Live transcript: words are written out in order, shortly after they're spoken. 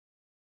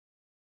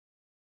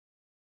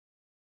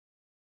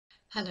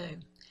Hello.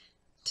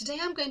 Today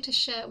I'm going to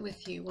share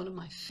with you one of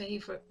my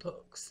favourite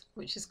books,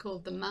 which is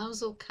called The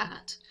Mousehole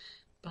Cat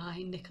by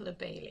Nicola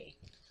Bayley.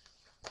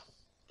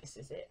 This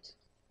is it.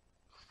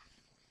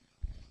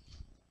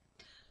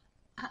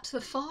 At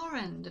the far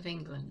end of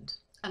England,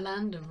 a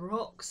land of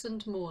rocks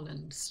and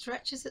moorland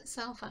stretches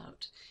itself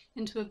out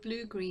into a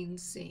blue-green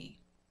sea.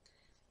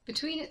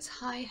 Between its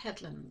high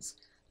headlands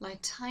lie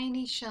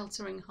tiny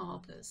sheltering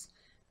harbours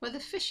where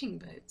the fishing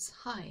boats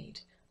hide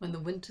when the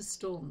winter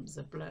storms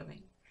are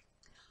blowing.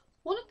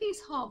 One of these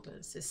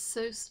harbours is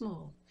so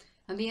small,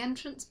 and the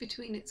entrance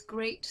between its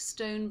great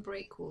stone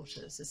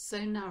breakwaters is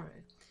so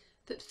narrow,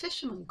 that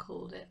fishermen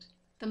called it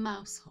the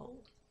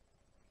Mousehole.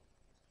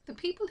 The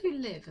people who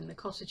live in the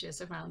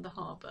cottages around the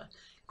harbour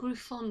grew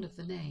fond of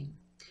the name,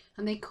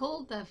 and they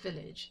called their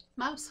village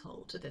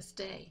Mousehole to this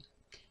day.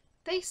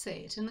 They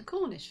say it in the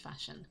Cornish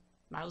fashion,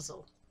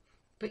 Mousehole,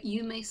 but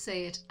you may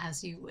say it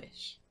as you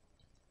wish.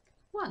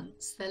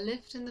 Once there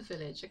lived in the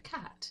village a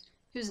cat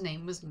whose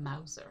name was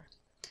Mouser.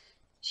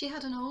 She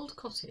had an old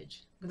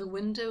cottage with a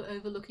window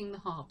overlooking the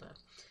harbour,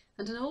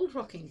 and an old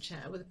rocking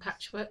chair with a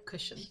patchwork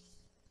cushion,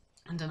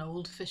 and an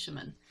old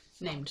fisherman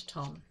named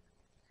Tom.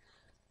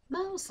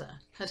 Mouser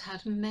had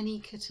had many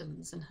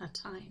kittens in her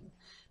time,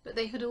 but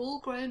they had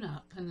all grown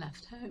up and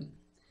left home.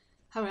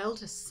 Her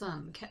eldest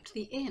son kept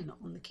the inn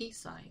on the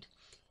quayside.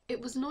 It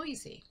was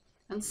noisy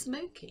and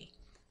smoky,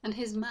 and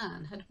his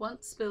man had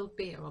once spilled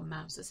beer on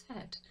Mouser's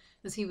head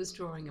as he was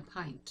drawing a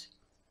pint,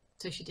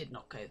 so she did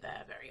not go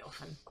there very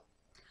often.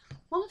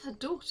 One of her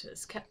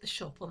daughters kept the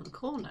shop on the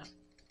corner.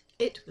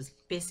 It was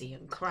busy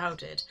and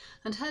crowded,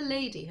 and her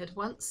lady had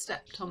once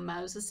stepped on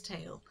Mouser's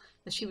tail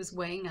as she was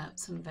weighing out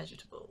some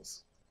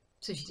vegetables,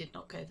 so she did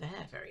not go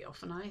there very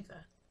often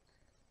either.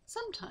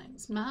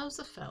 Sometimes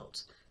Mouser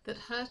felt that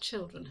her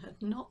children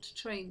had not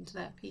trained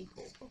their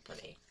people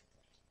properly.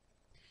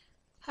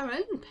 Her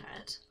own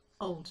pet,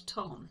 old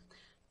Tom,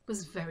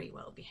 was very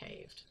well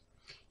behaved.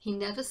 He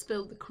never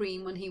spilled the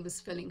cream when he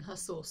was filling her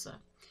saucer.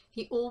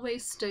 He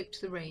always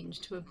stoked the range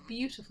to a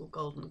beautiful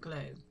golden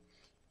glow.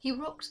 He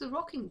rocked the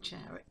rocking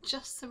chair at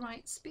just the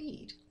right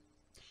speed.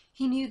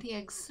 He knew the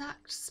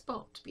exact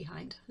spot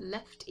behind her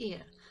left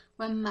ear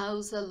where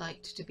Mouser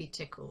liked to be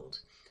tickled.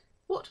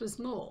 What was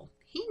more,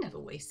 he never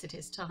wasted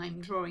his time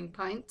drawing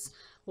pints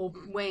or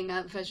weighing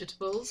out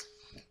vegetables.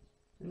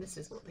 And this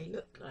is what they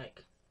looked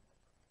like.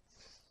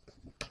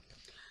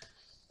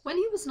 When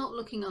he was not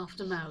looking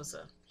after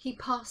Mouser, he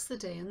passed the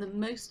day in the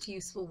most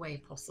useful way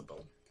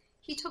possible.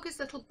 He took his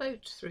little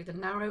boat through the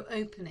narrow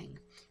opening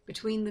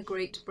between the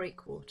great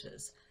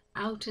breakwaters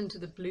out into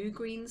the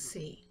blue-green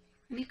sea,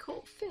 and he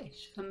caught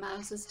fish for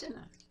Mouser's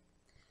dinner.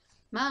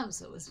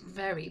 Mouser was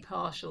very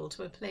partial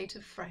to a plate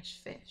of fresh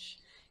fish.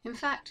 In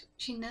fact,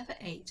 she never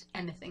ate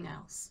anything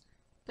else,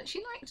 but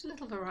she liked a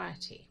little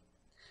variety.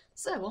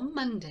 So on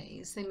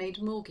Mondays they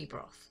made morgie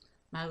broth,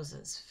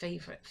 Mouser's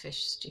favourite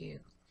fish stew.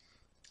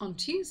 On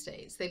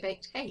Tuesdays they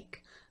baked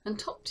hake and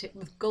topped it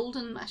with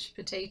golden mashed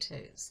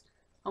potatoes.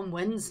 On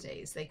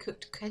Wednesdays they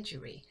cooked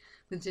kedgeree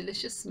with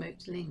delicious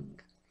smoked ling.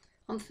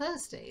 On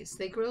Thursdays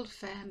they grilled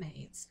fair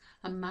maids,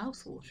 a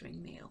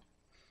mouth-watering meal.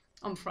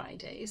 On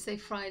Fridays they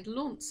fried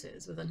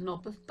launces with a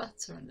knob of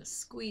butter and a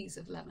squeeze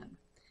of lemon.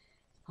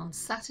 On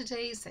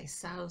Saturdays they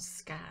soused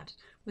scad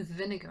with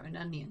vinegar and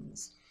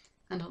onions.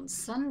 And on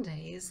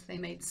Sundays they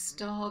made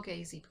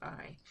stargazy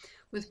pie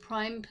with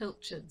prime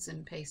pilchards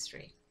in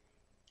pastry.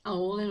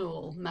 All in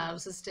all,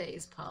 Mouser's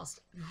days passed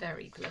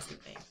very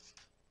pleasantly.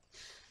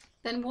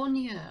 Then one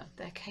year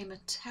there came a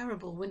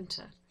terrible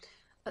winter.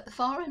 At the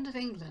far end of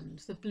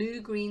England, the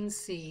blue-green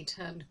sea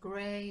turned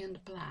grey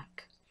and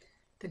black.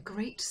 The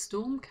great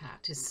storm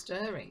cat is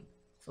stirring,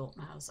 thought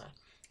Mouser,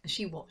 as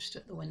she watched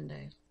at the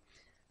window.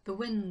 The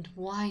wind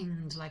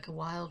whined like a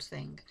wild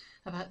thing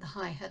about the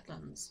high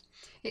headlands.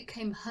 It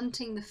came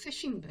hunting the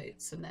fishing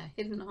boats in their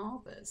hidden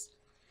harbours.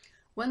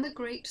 When the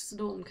great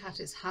storm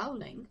cat is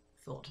howling,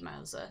 thought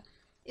Mouser,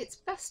 it's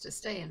best to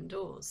stay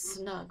indoors,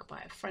 snug by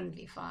a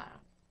friendly fire.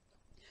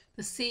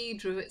 The sea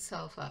drew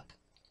itself up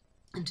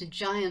into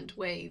giant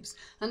waves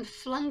and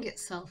flung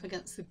itself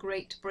against the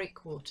great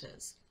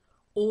breakwaters.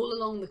 All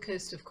along the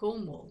coast of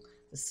Cornwall,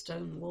 the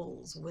stone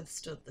walls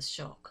withstood the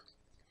shock.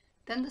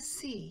 Then the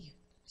sea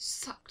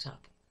sucked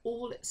up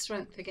all its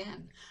strength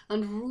again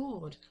and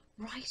roared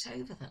right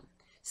over them,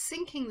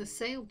 sinking the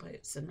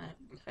sailboats in their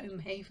home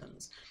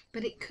havens,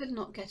 but it could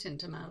not get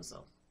into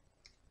Mousehole.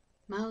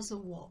 Mouser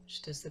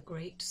watched as the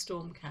great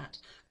storm cat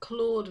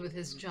clawed with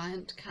his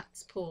giant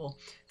cat's paw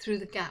through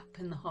the gap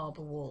in the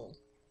harbour wall,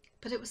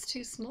 but it was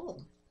too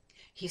small.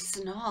 He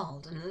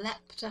snarled and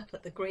leapt up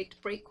at the great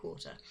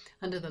breakwater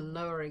under the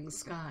lowering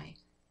sky,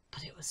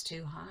 but it was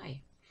too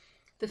high.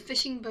 The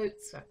fishing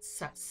boats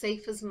sat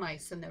safe as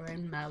mice in their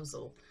own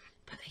Mousehole,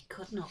 but they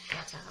could not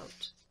get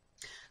out.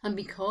 And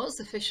because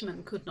the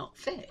fishermen could not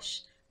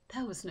fish,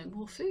 there was no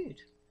more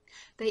food.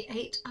 They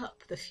ate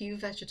up the few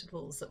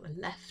vegetables that were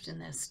left in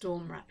their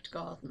storm-racked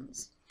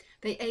gardens.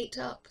 They ate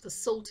up the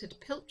salted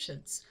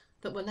pilchards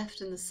that were left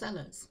in the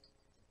cellars.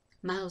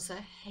 Mouser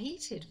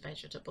hated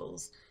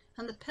vegetables,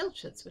 and the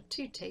pilchards were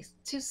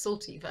too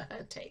salty for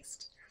her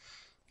taste.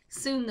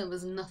 Soon there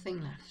was nothing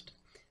left.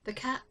 The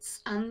cats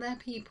and their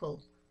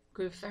people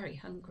grew very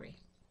hungry.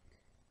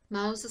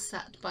 Mouser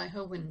sat by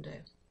her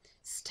window,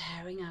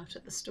 staring out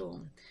at the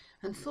storm,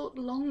 and thought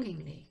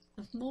longingly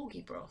of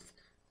morgie broth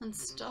and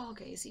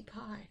stargazy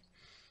pie.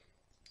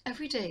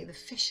 Every day the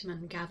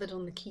fishermen gathered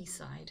on the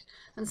quayside,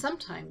 and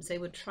sometimes they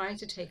would try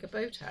to take a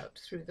boat out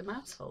through the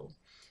Mousehole,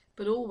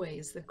 but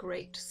always the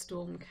great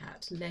storm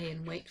cat lay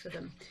in wait for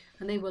them,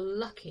 and they were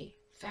lucky,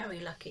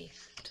 very lucky,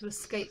 to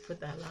escape with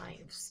their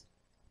lives.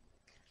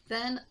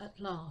 Then at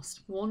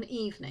last, one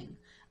evening,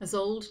 as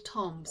old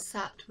Tom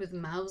sat with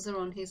Mouser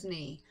on his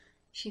knee,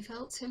 she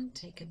felt him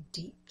take a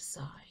deep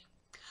sigh.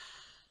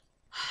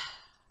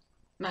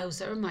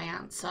 "Mouser, my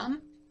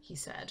handsome," he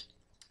said,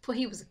 for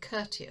he was a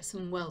courteous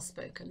and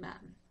well-spoken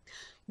man.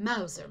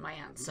 "Mouser, my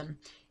handsome,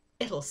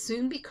 it'll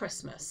soon be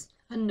Christmas,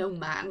 and no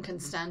man can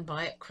stand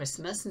by at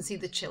Christmas and see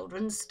the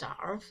children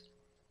starve.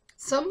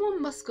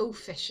 Someone must go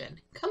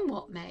fishing, come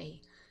what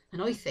may, and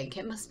I think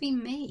it must be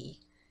me.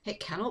 It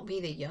cannot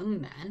be the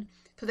young men,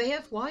 for they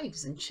have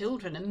wives and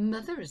children and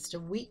mothers to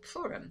weep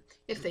for them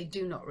if they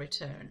do not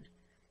return.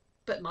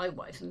 But my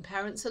wife and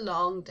parents are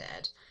long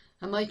dead,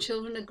 and my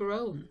children are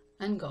grown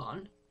and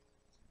gone."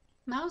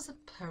 Mouser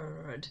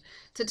purred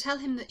to tell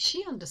him that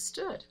she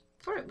understood,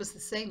 for it was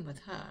the same with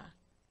her.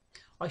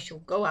 "I shall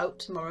go out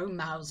tomorrow,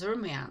 Mouser,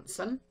 my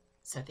handsome,"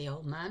 said the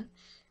old man,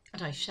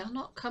 "and I shall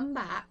not come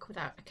back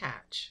without a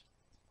catch."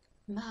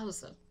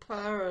 Mouser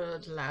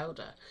purred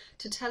louder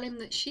to tell him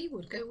that she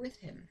would go with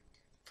him,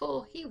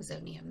 for he was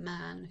only a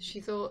man, she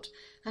thought,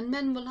 and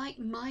men were like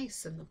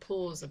mice in the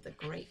paws of the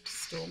great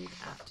storm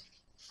cat.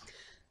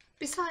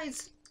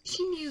 Besides,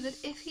 she knew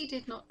that if he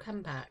did not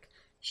come back,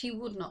 she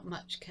would not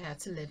much care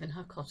to live in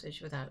her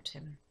cottage without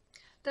him.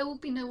 There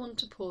would be no one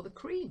to pour the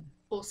cream,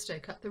 or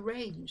stoke up the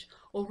range,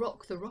 or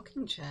rock the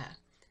rocking chair,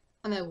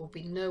 and there would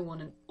be no one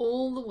in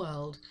all the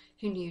world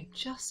who knew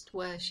just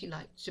where she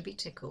liked to be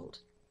tickled,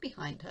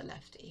 behind her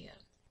left ear.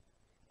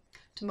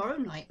 "Tomorrow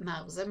night,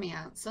 Mouser, me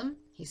handsome,"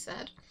 he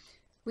said,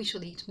 "we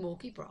shall eat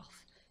morgie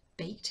broth,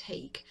 baked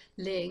hake,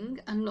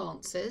 ling and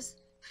launces,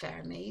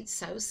 fair maid,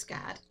 sow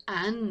scad,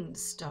 and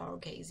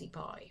stargazy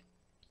pie."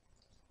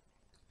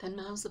 Then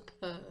Mouser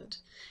purred,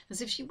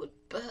 as if she would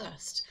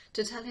burst,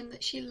 to tell him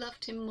that she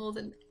loved him more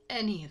than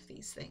any of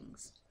these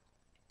things.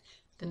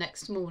 The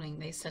next morning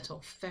they set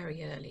off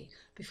very early,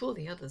 before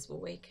the others were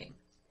waking.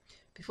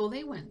 Before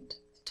they went,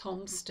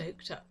 Tom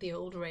stoked up the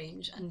old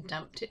range and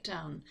damped it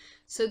down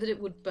so that it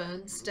would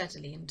burn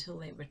steadily until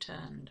they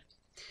returned.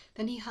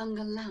 Then he hung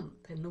a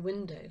lamp in the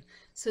window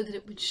so that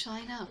it would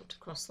shine out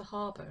across the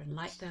harbour and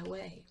light their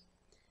way.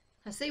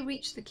 As they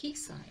reached the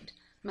quayside,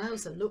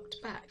 Mouser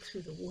looked back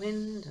through the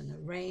wind and the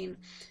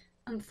rain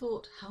and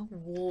thought how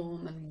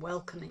warm and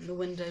welcoming the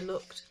window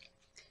looked.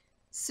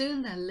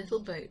 Soon their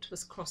little boat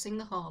was crossing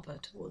the harbour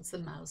towards the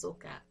Mousehole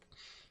Gap,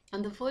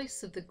 and the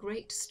voice of the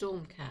great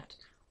storm cat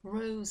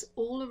rose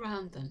all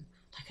around them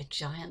like a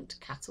giant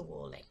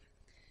caterwauling.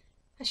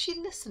 As she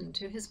listened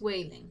to his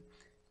wailing,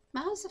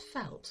 Mouser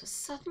felt a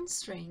sudden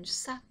strange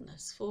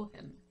sadness for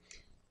him.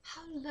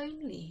 How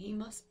lonely he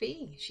must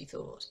be, she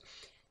thought,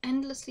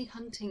 endlessly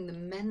hunting the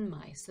men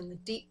mice in the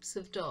deeps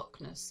of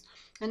darkness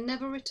and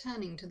never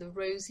returning to the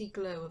rosy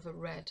glow of a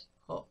red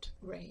hot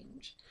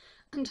range,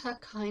 and her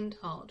kind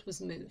heart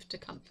was moved to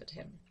comfort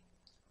him.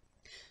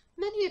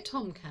 Many a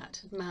tomcat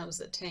had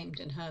Mouser tamed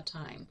in her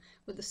time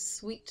with the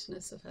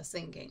sweetness of her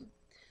singing.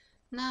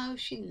 Now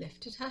she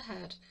lifted her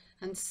head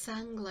and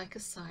sang like a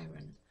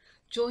siren,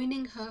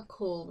 joining her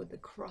call with the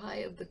cry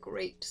of the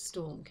great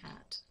storm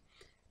cat.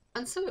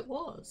 And so it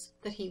was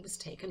that he was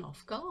taken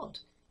off guard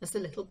as the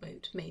little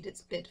boat made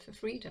its bid for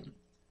freedom.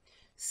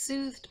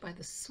 Soothed by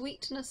the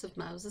sweetness of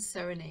Mouser's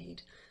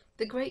serenade,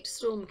 the great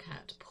storm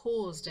cat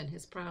paused in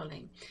his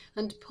prowling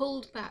and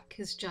pulled back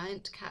his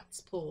giant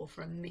cat's paw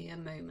for a mere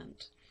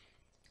moment.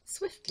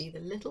 Swiftly the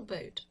little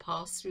boat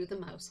passed through the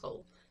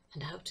Mousehole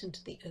and out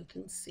into the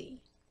open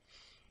sea.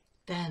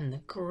 Then the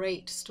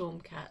great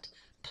storm cat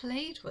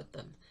played with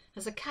them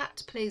as a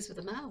cat plays with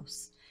a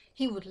mouse.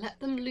 He would let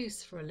them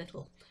loose for a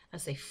little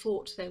as they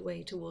fought their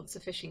way towards the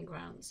fishing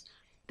grounds.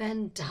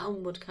 Then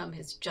down would come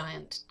his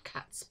giant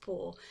cat's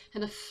paw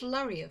in a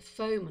flurry of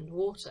foam and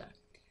water.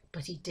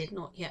 But he did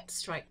not yet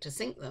strike to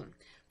sink them,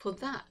 for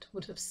that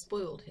would have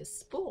spoiled his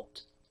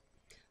sport.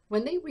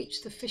 When they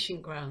reached the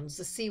fishing grounds,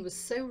 the sea was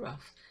so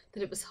rough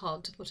that it was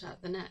hard to put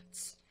out the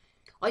nets.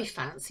 "I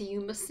fancy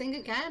you must sing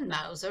again,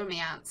 Mouser, me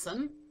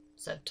handsome,"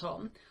 said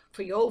Tom,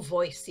 "for your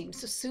voice seems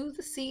to soothe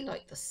the sea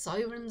like the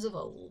sirens of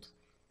old."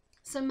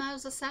 So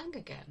Mouser sang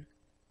again,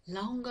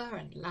 longer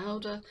and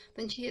louder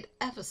than she had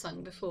ever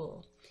sung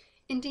before.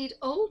 Indeed,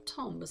 old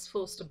Tom was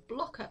forced to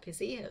block up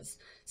his ears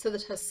so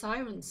that her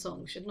siren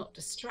song should not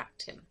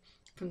distract him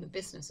from the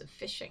business of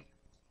fishing.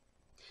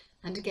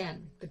 And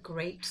again the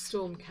great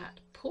storm cat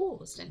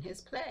paused in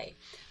his play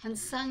and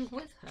sang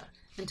with her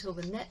until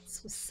the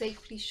nets were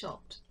safely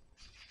shot.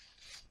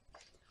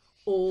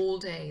 All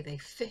day they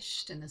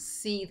fished in a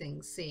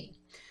seething sea.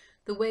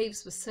 The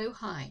waves were so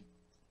high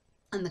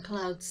and the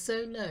clouds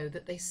so low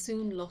that they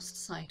soon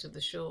lost sight of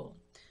the shore.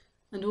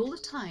 And all the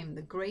time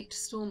the great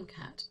storm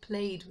cat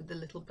played with the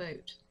little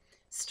boat,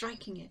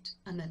 striking it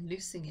and then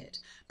loosing it,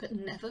 but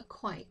never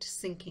quite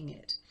sinking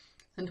it.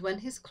 And when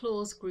his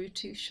claws grew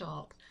too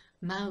sharp,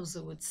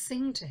 Mouser would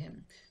sing to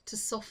him to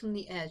soften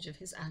the edge of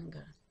his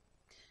anger.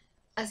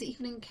 As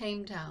evening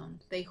came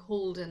down, they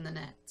hauled in the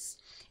nets.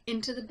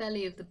 Into the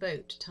belly of the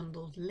boat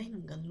tumbled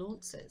ling and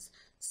launces,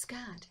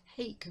 scad,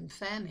 hake and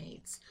fair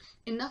maids,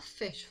 enough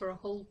fish for a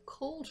whole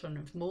cauldron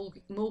of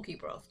morgie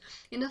broth,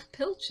 enough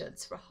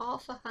pilchards for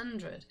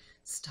 100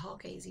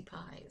 stargazy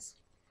pies.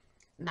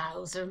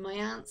 "Mouser, my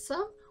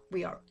answer,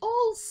 we are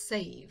all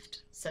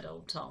saved," said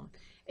old Tom,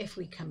 "if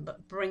we can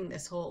but bring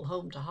this haul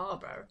home to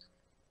harbour."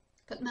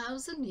 But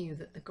Mouser knew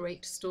that the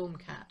great storm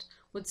cat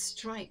would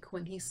strike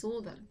when he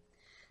saw them,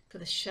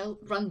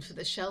 run for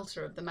the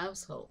shelter of the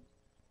Mousehole.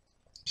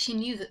 She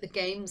knew that the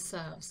game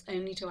serves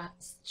only to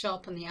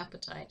sharpen the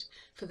appetite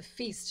for the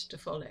feast to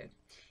follow.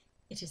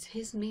 "It is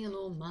his meal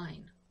or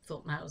mine,"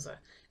 thought Mouser,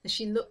 as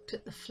she looked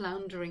at the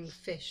floundering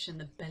fish in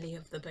the belly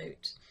of the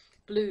boat.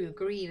 Blue,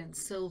 green and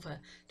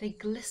silver, they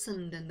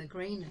glistened in the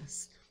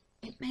greyness.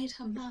 It made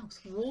her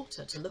mouth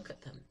water to look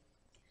at them.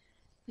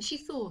 As she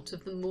thought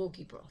of the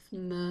morgie broth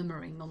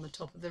murmuring on the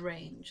top of the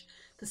range,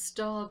 the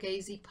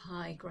stargazy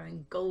pie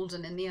growing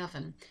golden in the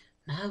oven,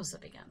 Mouser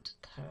began to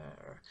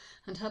purr,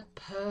 and her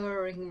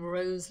purring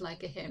rose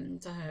like a hymn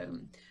to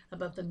home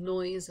above the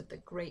noise of the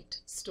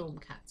great storm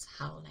cat's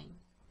howling.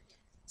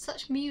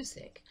 Such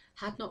music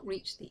had not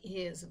reached the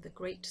ears of the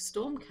great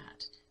storm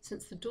cat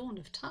since the dawn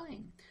of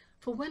time,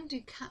 for when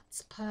do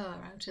cats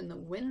purr out in the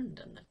wind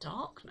and the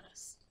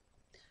darkness?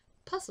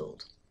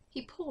 Puzzled,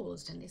 he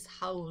paused in his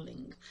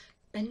howling,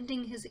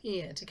 bending his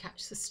ear to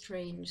catch the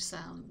strange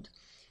sound.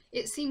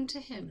 It seemed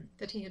to him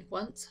that he had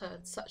once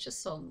heard such a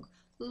song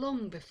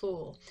long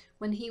before,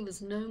 when he was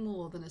no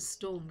more than a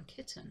storm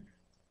kitten.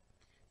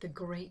 The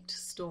great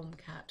storm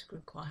cat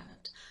grew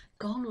quiet.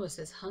 Gone was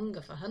his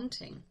hunger for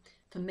hunting,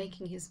 for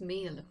making his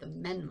meal of the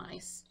men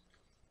mice.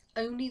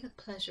 Only the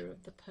pleasure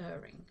of the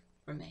purring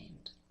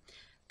remained.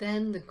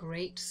 Then the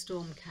great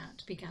storm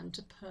cat began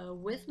to purr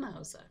with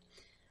Mouser,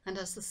 and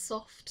as the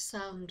soft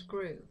sound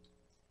grew,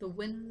 the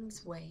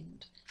winds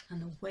waned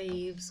and the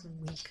waves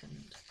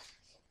weakened.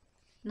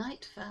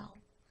 Night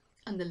fell,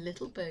 and the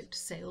little boat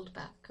sailed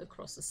back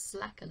across a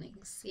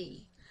slackening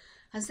sea.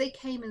 As they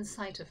came in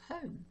sight of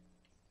home,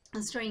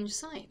 a strange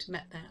sight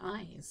met their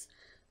eyes.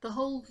 The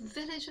whole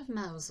village of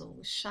Mousehole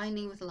was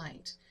shining with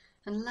light,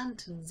 and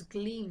lanterns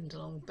gleamed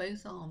along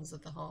both arms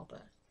of the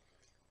harbour.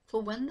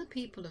 For when the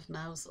people of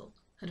Mousehole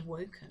had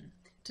woken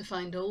to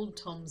find old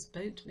Tom's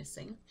boat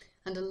missing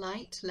and a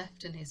light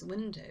left in his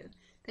window,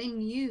 they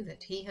knew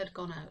that he had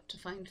gone out to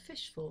find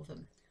fish for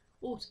them,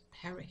 or to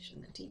perish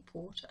in the deep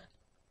water.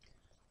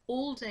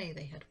 All day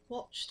they had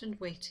watched and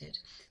waited,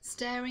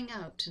 staring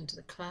out into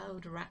the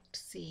cloud-racked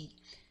sea,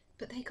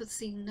 but they could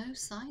see no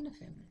sign of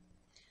him.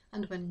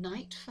 And when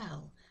night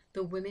fell,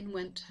 the women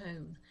went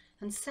home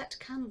and set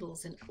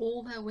candles in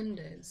all their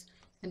windows,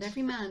 and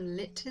every man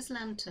lit his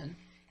lantern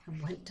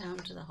and went down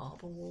to the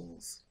harbour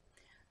walls.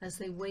 As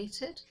they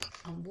waited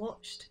and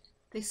watched,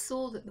 they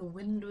saw that the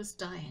wind was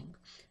dying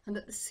and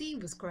that the sea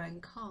was growing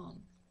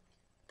calm.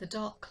 The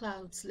dark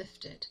clouds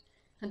lifted,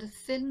 and a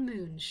thin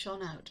moon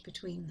shone out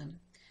between them,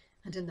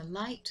 and in the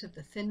light of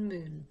the thin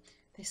moon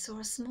they saw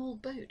a small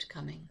boat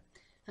coming,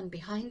 and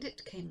behind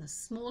it came the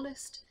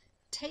smallest,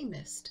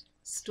 tamest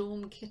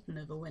storm kitten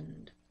of a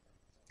wind.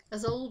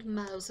 As old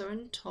Mouser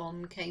and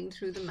Tom came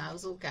through the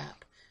Mousehole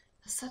Gap,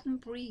 a sudden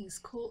breeze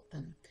caught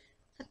them,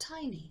 a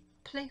tiny,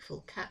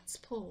 playful cat's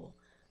paw,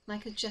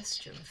 like a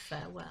gesture of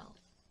farewell.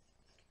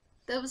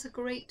 There was a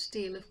great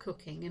deal of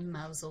cooking in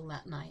Mousehole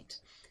that night.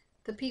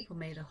 The people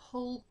made a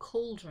whole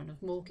cauldron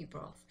of morgie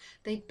broth.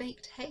 They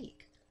baked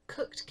hake,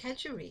 cooked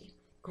kedgeree,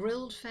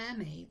 grilled fair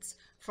maids,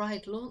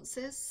 fried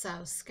launces,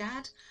 sow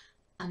scad,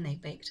 and they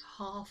baked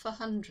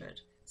 100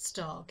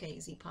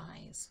 stargazy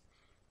pies.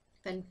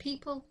 Then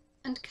people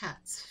and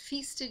cats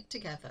feasted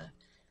together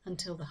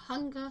until the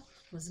hunger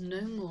was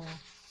no more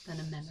than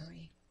a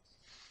memory.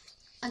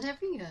 And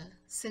every year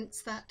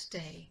since that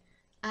day,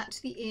 at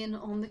the inn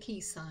on the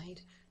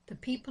quayside, the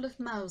people of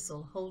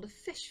Mousehole hold a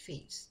fish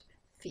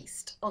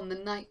feast on the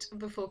night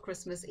before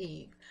Christmas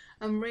Eve,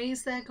 and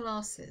raise their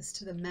glasses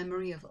to the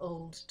memory of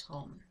old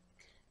Tom.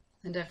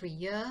 And every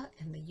year,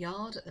 in the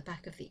yard at the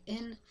back of the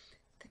inn,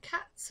 the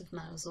cats of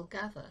Mousehole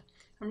gather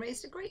and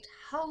raise a great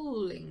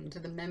howling to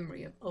the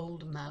memory of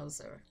old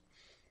Mouser.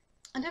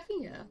 And every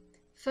year,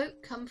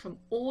 folk come from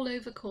all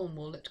over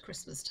Cornwall at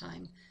Christmas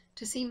time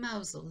to see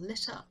Mousehole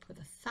lit up with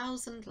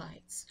 1,000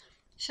 lights,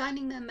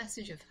 shining their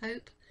message of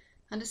hope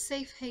and a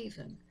safe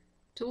haven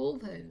to all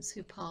those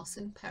who pass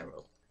in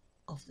peril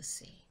of the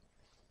sea.